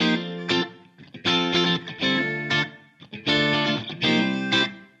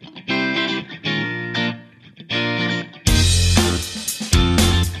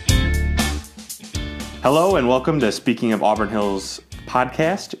Hello and welcome to Speaking of Auburn Hills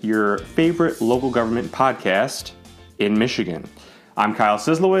podcast, your favorite local government podcast in Michigan. I'm Kyle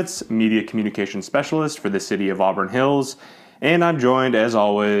Sislowitz, Media Communications Specialist for the City of Auburn Hills, and I'm joined, as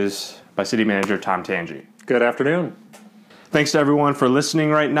always, by City Manager Tom Tangi. Good afternoon. Thanks to everyone for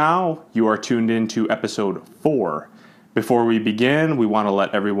listening right now. You are tuned in to episode 4. Before we begin, we want to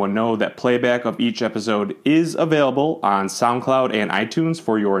let everyone know that playback of each episode is available on SoundCloud and iTunes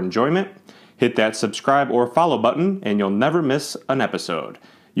for your enjoyment. Hit that subscribe or follow button and you'll never miss an episode.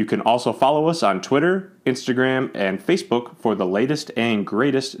 You can also follow us on Twitter, Instagram, and Facebook for the latest and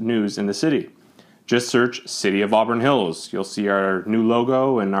greatest news in the city. Just search City of Auburn Hills. You'll see our new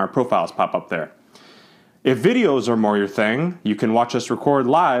logo and our profiles pop up there. If videos are more your thing, you can watch us record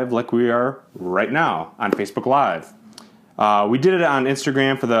live like we are right now on Facebook Live. We did it on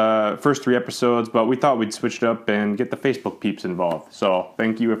Instagram for the first 3 episodes, but we thought we'd switch it up and get the Facebook peeps involved. So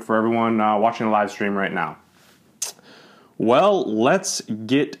thank you for everyone watching the live stream right now. Well, let's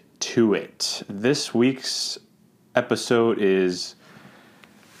get to it. This week's episode is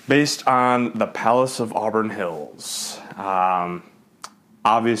based on the Palace of Auburn Hills.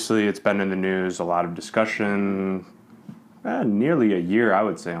 Obviously, it's been in the news, a lot of discussion, nearly a year, I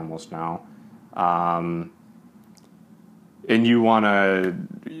would say almost now. And you want to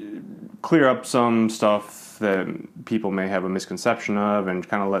clear up some stuff that people may have a misconception of and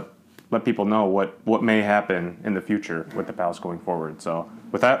kind of let people know what may happen in the future with the Palace going forward. So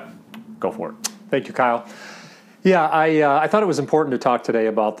with that, go for it. Thank you, Kyle. Yeah, I thought it was important to talk today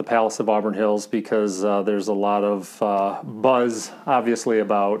about the Palace of Auburn Hills because there's a lot of buzz, obviously,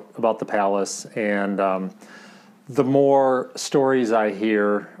 about the Palace. And the more stories I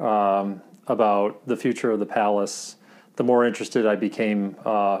hear about the future of the Palace, the more interested I became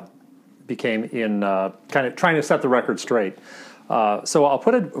in kind of trying to set the record straight. So I'll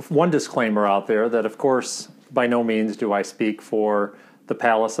put one disclaimer out there that, of course, by no means do I speak for the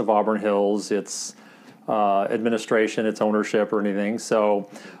Palace of Auburn Hills, its administration, its ownership, or anything. So,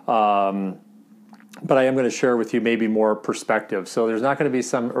 but I am going to share with you maybe more perspective. So there's not going to be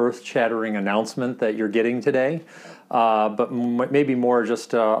some earth-shattering announcement that you're getting today, but maybe more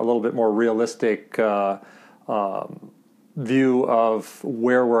just a little bit more realistic view of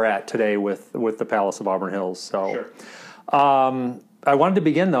where we're at today with the Palace of Auburn Hills. So Sure. I wanted to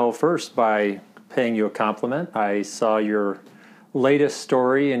begin, though, first by paying you a compliment. I saw your latest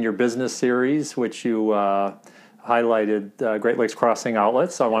story in your business series, which you highlighted Great Lakes Crossing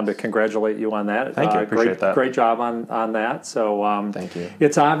Outlets. So I wanted to congratulate you on that. Thank you. I appreciate that. Great job on that. So Thank you.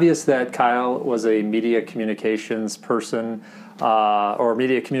 It's obvious that Kyle was a media communications person or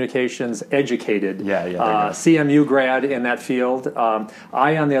media communications educated CMU grad in that field.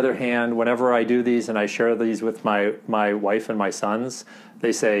 I, on the other hand, whenever I do these and I share these with my wife and my sons,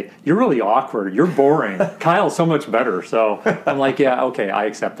 they say, "You're really awkward. You're boring. Kyle's so much better." So I'm like, yeah, okay, I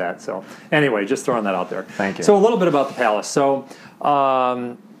accept that. So anyway, just throwing that out there. Thank you. So a little bit about the Palace. So,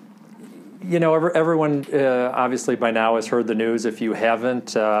 everyone obviously by now has heard the news. If you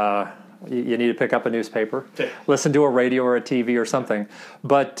haven't, you need to pick up a newspaper, listen to a radio or a TV or something.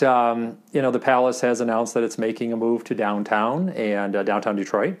 But, the Palace has announced that it's making a move to downtown and downtown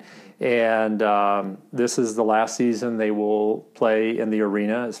Detroit. And this is the last season they will play in the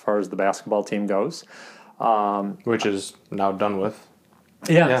arena as far as the basketball team goes. Which is now done with.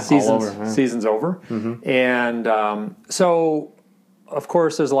 Season's over. Mm-hmm. And so, of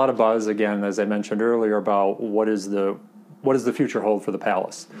course, there's a lot of buzz, again, as I mentioned earlier, about what does the future hold for the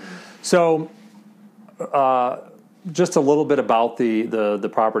Palace. So, just a little bit about the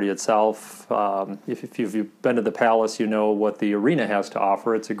property itself. If you've been to the Palace, you know what the arena has to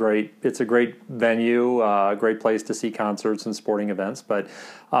offer. It's a great venue, a great place to see concerts and sporting events. But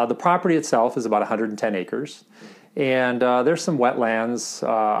the property itself is about 110 acres, and there's some wetlands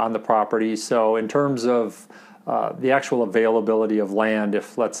on the property. So in terms of the actual availability of land,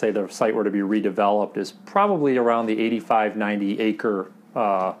 if let's say the site were to be redeveloped, is probably around the 85-90 acre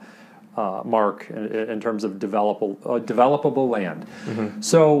mark in terms of developable land. Mm-hmm.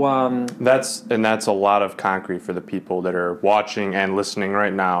 So that's a lot of concrete for the people that are watching and listening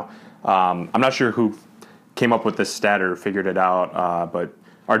right now. I'm not sure who came up with this stat or figured it out, but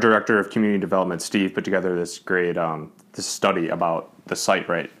our director of community development, Steve, put together this great this study about the site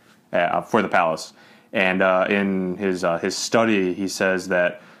for the Palace. And in his study, he says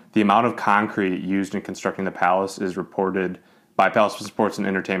that the amount of concrete used in constructing the Palace is reported by Palace Sports and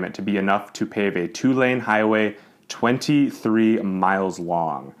Entertainment to be enough to pave a 2-lane highway 23 miles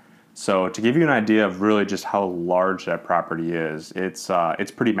long. So to give you an idea of really just how large that property is, it's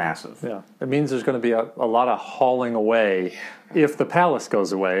pretty massive. Yeah, it means there's going to be a lot of hauling away if the palace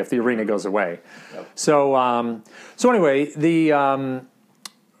goes away, if the arena goes away. Yep. So anyway,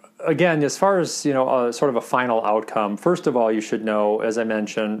 again, as far as sort of a final outcome, first of all, you should know, as I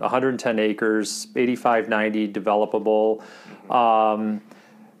mentioned, 110 acres, 85-90 developable,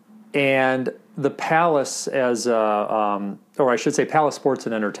 and the Palace as or I should say Palace Sports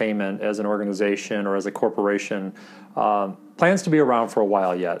and Entertainment as an organization or as a corporation plans to be around for a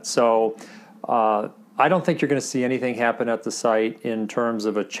while yet. So I don't think you're going to see anything happen at the site in terms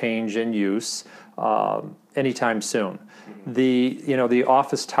of a change in use anytime soon. The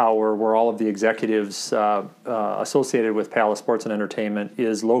office tower where all of the executives associated with Palace Sports and Entertainment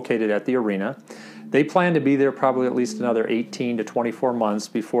is located at the arena. They plan to be there probably at least another 18 to 24 months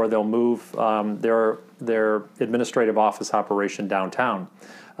before they'll move their administrative office operation downtown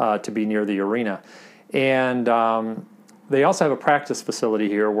to be near the arena. And they also have a practice facility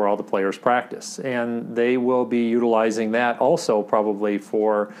here where all the players practice. And they will be utilizing that also probably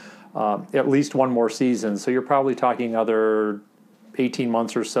for at least one more season. So you're probably talking other 18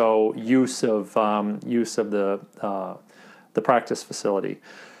 months or so use of the practice facility.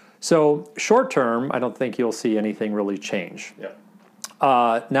 So short term, I don't think you'll see anything really change.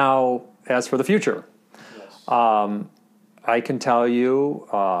 Yeah. Now, as for the future, yes. I can tell you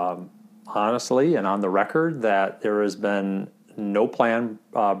honestly and on the record that there has been no plan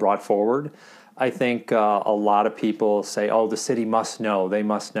brought forward. I think a lot of people say, "Oh, the city must know; they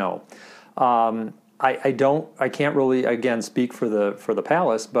must know." I can't really again speak for the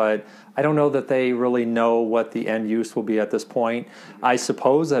Palace, but I don't know that they really know what the end use will be at this point. I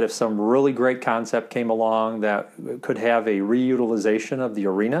suppose that if some really great concept came along that could have a reutilization of the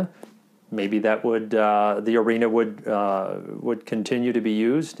arena, maybe that would the arena would continue to be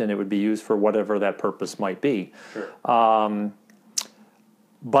used, and it would be used for whatever that purpose might be. Sure.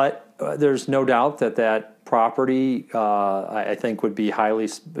 But there's no doubt that property, I think, would be highly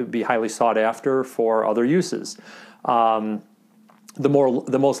sought after for other uses. The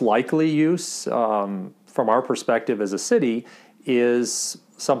most likely use, from our perspective as a city, is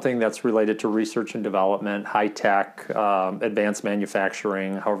something that's related to research and development, high tech, advanced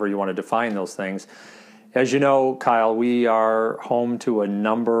manufacturing, however you want to define those things. As you know, Kyle, we are home to a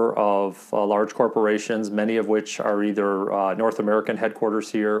number of large corporations, many of which are either North American headquarters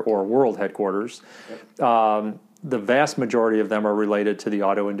here or world headquarters. Yep. The vast majority of them are related to the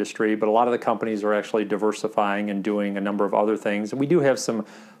auto industry, but a lot of the companies are actually diversifying and doing a number of other things. And we do have some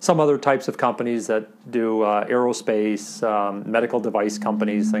other types of companies that do aerospace, medical device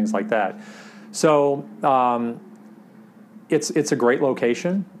companies, things like that. So it's a great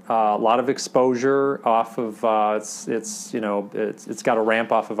location. A lot of exposure off of it's got a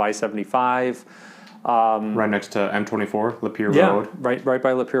ramp off of I-75. Right next to M24, Lapeer Road. Right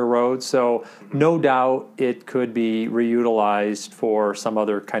by Lapeer Road. So no doubt it could be reutilized for some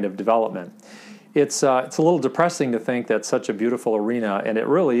other kind of development. It's a little depressing to think that such a beautiful arena, and it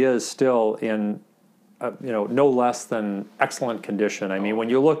really is still in no less than excellent condition. I mean, when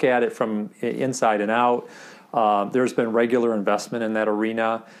you look at it from inside and out, there's been regular investment in that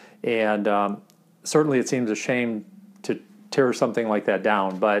arena, and certainly it seems a shame to tear something like that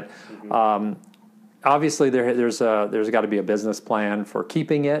down. But obviously, there's got to be a business plan for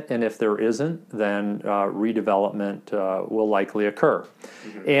keeping it, and if there isn't, then redevelopment will likely occur.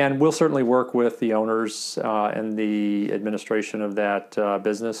 Mm-hmm. And we'll certainly work with the owners and the administration of that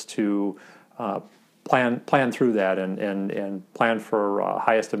business to plan through that and plan for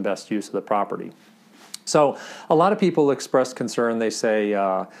highest and best use of the property. So a lot of people express concern. They say,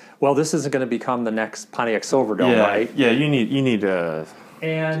 well, this isn't going to become the next Pontiac Silverdome, right? Yeah, you need to...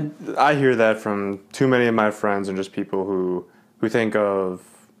 And I hear that from too many of my friends and just people who think of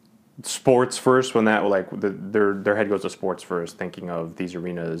sports first when that their head goes to sports first, thinking of these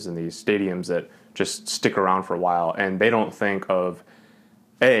arenas and these stadiums that just stick around for a while, and they don't think of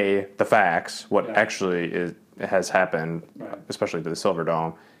the facts, what actually has happened, especially to the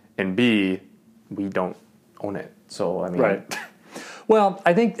Silverdome, and B, we don't own it. So I mean, right. Well,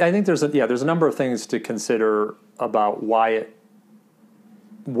 I think there's a number of things to consider about why it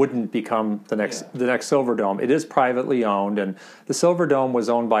wouldn't become the next Silverdome. It is privately owned, and the Silverdome was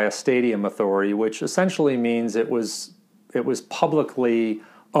owned by a stadium authority, which essentially means it was publicly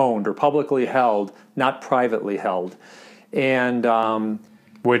owned or publicly held, not privately held, and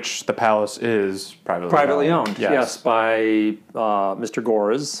which the Palace is privately owned. Yes, by Mr.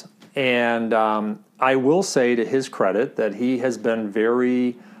 Goras, and I will say to his credit that he has been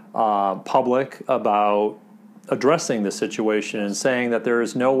very public about addressing the situation and saying that there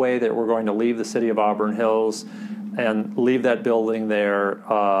is no way that we're going to leave the city of Auburn Hills and leave that building there,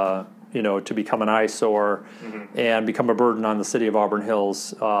 to become an eyesore and become a burden on the city of Auburn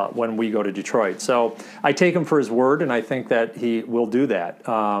Hills when we go to Detroit. So I take him for his word, and I think that he will do that.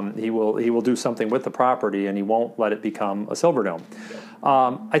 He will do something with the property, and he won't let it become a Silverdome.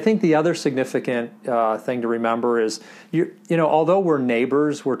 I think the other significant thing to remember is, although we're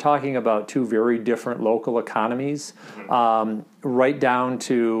neighbors, we're talking about two very different local economies, right down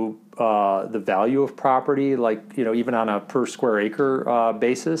to the value of property, like, even on a per square acre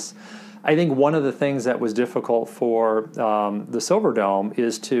basis. I think one of the things that was difficult for the Silverdome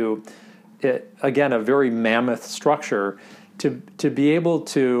is again, a very mammoth structure, to be able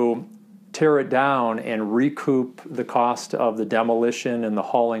to tear it down and recoup the cost of the demolition and the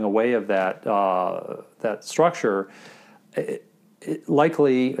hauling away of that structure.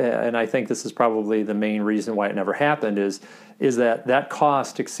 Likely, and I think this is probably the main reason why it never happened, is that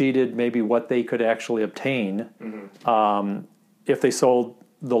cost exceeded maybe what they could actually obtain if they sold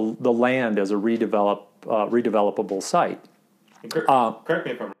the land as a redevelopable site. Correct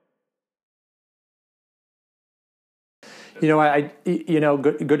me if I'm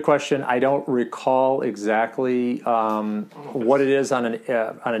Good question. I don't recall exactly what it is on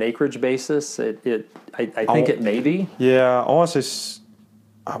an acreage basis. I think it may be. Yeah, I want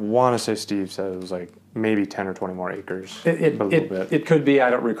to say Steve said it was like maybe 10 or 20 more acres. It could be. I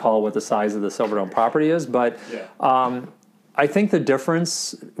don't recall what the size of the Silverdome property is, but I think the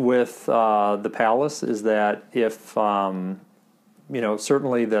difference with the Palace is that if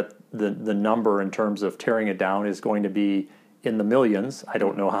certainly that the number in terms of tearing it down is going to be in the millions. I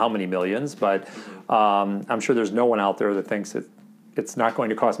don't know how many millions, but I'm sure there's no one out there that thinks that it's not going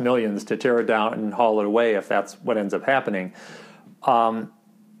to cost millions to tear it down and haul it away if that's what ends up happening.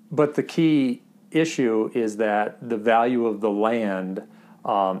 But the key issue is that the value of the land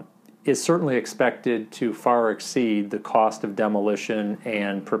is certainly expected to far exceed the cost of demolition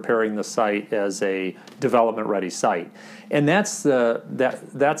and preparing the site as a development-ready site, and that's the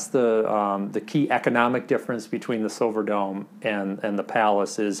key economic difference between the Silverdome and the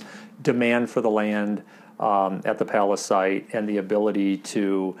Palace is demand for the land at the Palace site and the ability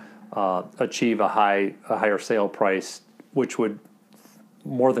to achieve a higher sale price, which would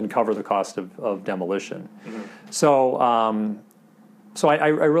more than cover the cost of demolition. So I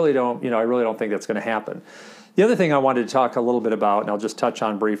really don't think that's going to happen. The other thing I wanted to talk a little bit about, and I'll just touch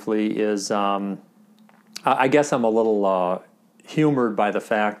on briefly, is I guess I'm a little humored by the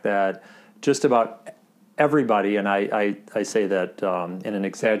fact that just about everybody, and I say that in an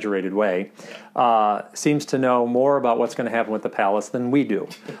exaggerated way, seems to know more about what's going to happen with the Palace than we do,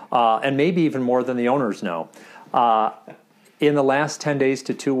 and maybe even more than the owners know. In the last 10 days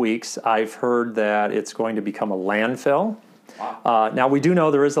to 2 weeks, I've heard that it's going to become a landfill. Now, we do know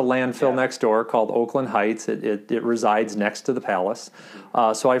there is a landfill next door called Oakland Heights. It resides next to the Palace.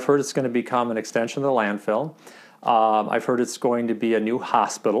 So I've heard it's going to become an extension of the landfill. I've heard it's going to be a new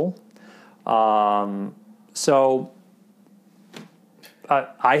hospital. So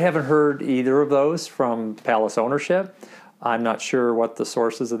I haven't heard either of those from Palace ownership. I'm not sure what the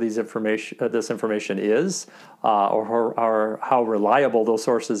sources of this information is, or how reliable those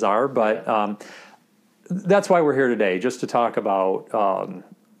sources are, but that's why we're here today, just to talk about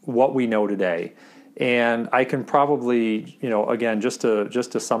what we know today. And I can probably, again, just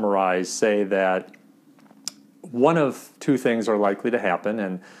to summarize, say that one of two things are likely to happen,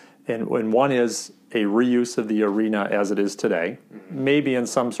 and one is a reuse of the arena as it is today, maybe in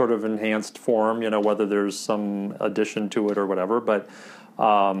some sort of enhanced form, whether there's some addition to it or whatever. But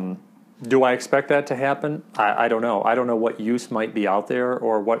do I expect that to happen? I don't know. I don't know what use might be out there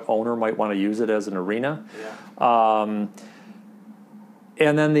or what owner might want to use it as an arena. Yeah.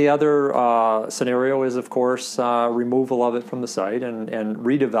 And then the other scenario is, of course, removal of it from the site and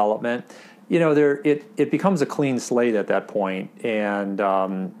redevelopment. It becomes a clean slate at that point, and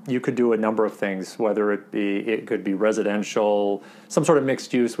you could do a number of things, whether it could be residential, some sort of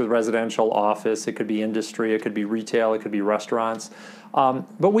mixed use with residential, office, it could be industry, it could be retail, it could be restaurants.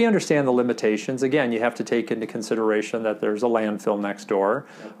 But we understand the limitations. Again, you have to take into consideration that there's a landfill next door.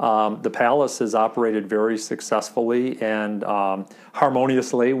 The Palace has operated very successfully and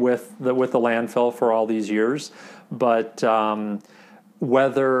harmoniously with the landfill for all these years. But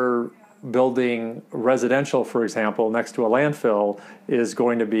whether building residential, for example, next to a landfill is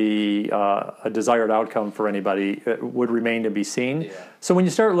going to be a desired outcome for anybody, it would remain to be seen. Yeah. So when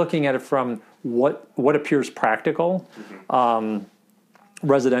you start looking at it from what appears practical,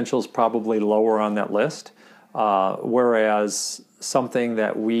 residential is probably lower on that list. Whereas something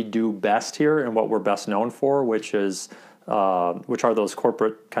that we do best here and what we're best known for, which are those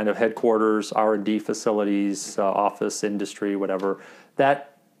corporate kind of headquarters, R&D facilities, office, industry, whatever,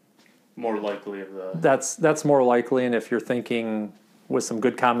 More likely of the... that's more likely. And if you're thinking with some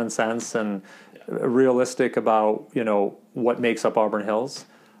good common sense and realistic about, what makes up Auburn Hills,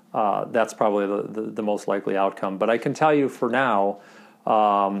 that's probably the most likely outcome. But I can tell you for now,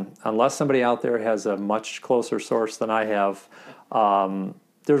 unless somebody out there has a much closer source than I have,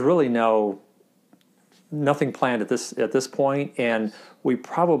 there's really nothing planned at this point, and we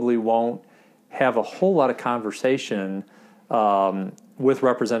probably won't have a whole lot of conversation with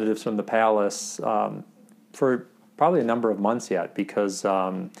representatives from the palace for probably a number of months yet, because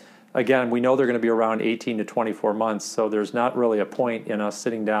again, we know they're going to be around 18 to 24 months, so there's not really a point in us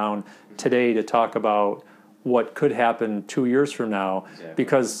sitting down today to talk about what could happen 2 years from now,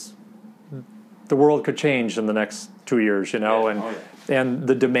 because the world could change in the next 2 years, and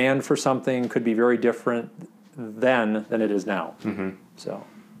the demand for something could be very different then than it is now. Mm-hmm. So,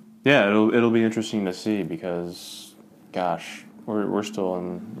 yeah, it'll be interesting to see, because, gosh, we're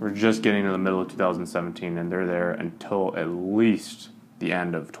just getting to the middle of 2017, and they're there until at least the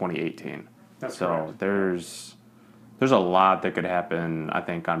end of 2018. That's so correct. There's a lot that could happen, I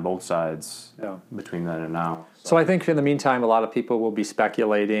think, on both sides between then and now. So I think in the meantime, a lot of people will be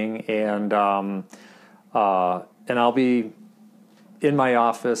speculating, and I'll be in my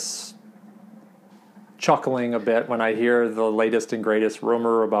office chuckling a bit when I hear the latest and greatest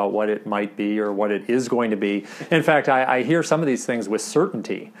rumor about what it might be or what it is going to be. In fact, I hear some of these things with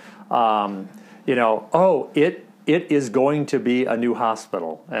certainty. It is going to be a new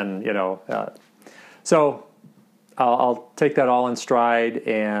hospital, and so I'll take that all in stride,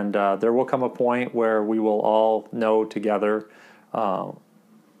 and there will come a point where we will all know together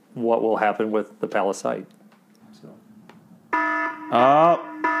what will happen with the Palace site. So. Oh,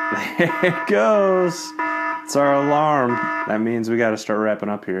 there it goes. It's our alarm. That means we got to start wrapping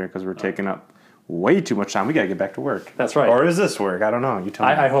up here, because we're taking up way too much time. We got to get back to work. That's right. Or is this work? I don't know. You tell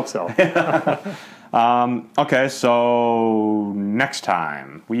me. I hope so. Okay, so next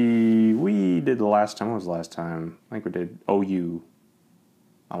time we did the last time. What was the last time? I think we did OU.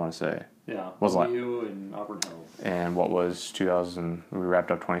 I want to say. Yeah. Was OU and Auburn Hills. And what was 2000? We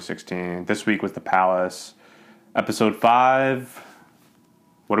wrapped up 2016. This week was the Palace. Episode 5.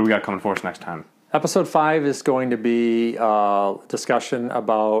 What do we got coming for us next time? Episode 5 is going to be a discussion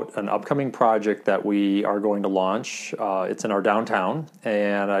about an upcoming project that we are going to launch. It's in our downtown,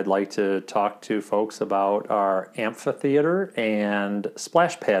 and I'd like to talk to folks about our amphitheater and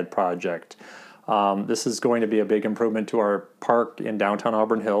splash pad project. This is going to be a big improvement to our park in downtown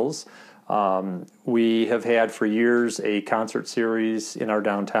Auburn Hills. We have had for years a concert series in our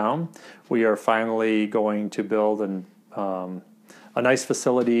downtown. We are finally going to build a nice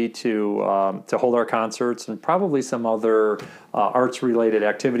facility to hold our concerts and probably some other arts-related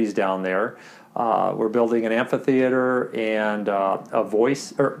activities down there. We're building an amphitheater and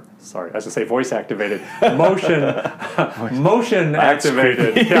voice activated, motion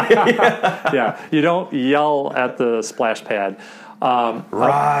activated. Yeah, you don't yell at the splash pad. Water.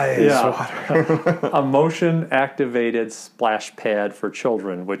 A motion-activated splash pad for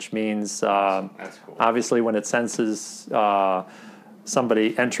children, which means That's cool. obviously when it senses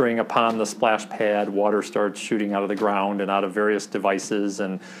somebody entering upon the splash pad, water starts shooting out of the ground and out of various devices.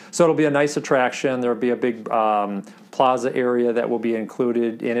 And so it'll be a nice attraction. There'll be a big plaza area that will be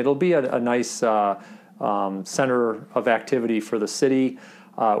included, and it'll be a nice center of activity for the city.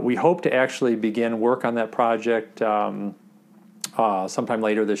 We hope to actually begin work on that project sometime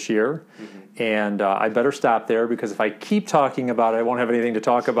later this year. Mm-hmm. And I better stop there, because if I keep talking about it, I won't have anything to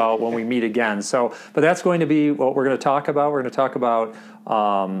talk about when we meet again. So, but that's going to be what we're going to talk about. We're going to talk about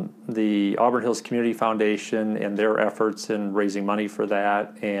the Auburn Hills Community Foundation and their efforts in raising money for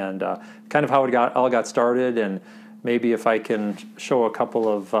that, and kind of how it all got started, and maybe if I can show a couple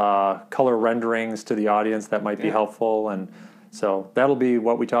of color renderings to the audience, that might be helpful. And so that'll be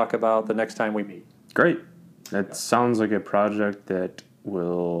what we talk about the next time we meet. Great. That sounds like a project that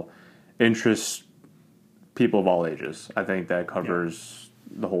will interest people of all ages. I think that covers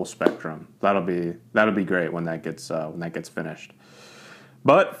the whole spectrum. That'll be great when that gets finished.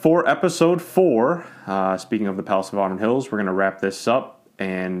 But for episode 4, speaking of the Palace of Auburn Hills, we're going to wrap this up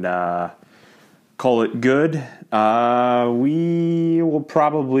and call it good. We will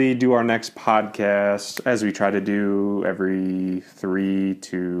probably do our next podcast, as we try to do, every 3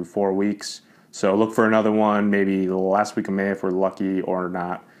 to 4 weeks. So look for another one, maybe the last week of May if we're lucky, or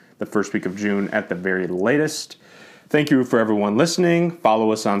not, the first week of June at the very latest. Thank you for everyone listening.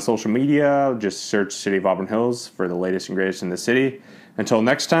 Follow us on social media. Just search City of Auburn Hills for the latest and greatest in the city. Until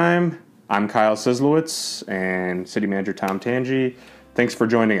next time, I'm Kyle Sislowitz and City Manager Tom Tangi. Thanks for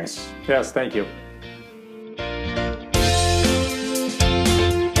joining us. Yes, thank you.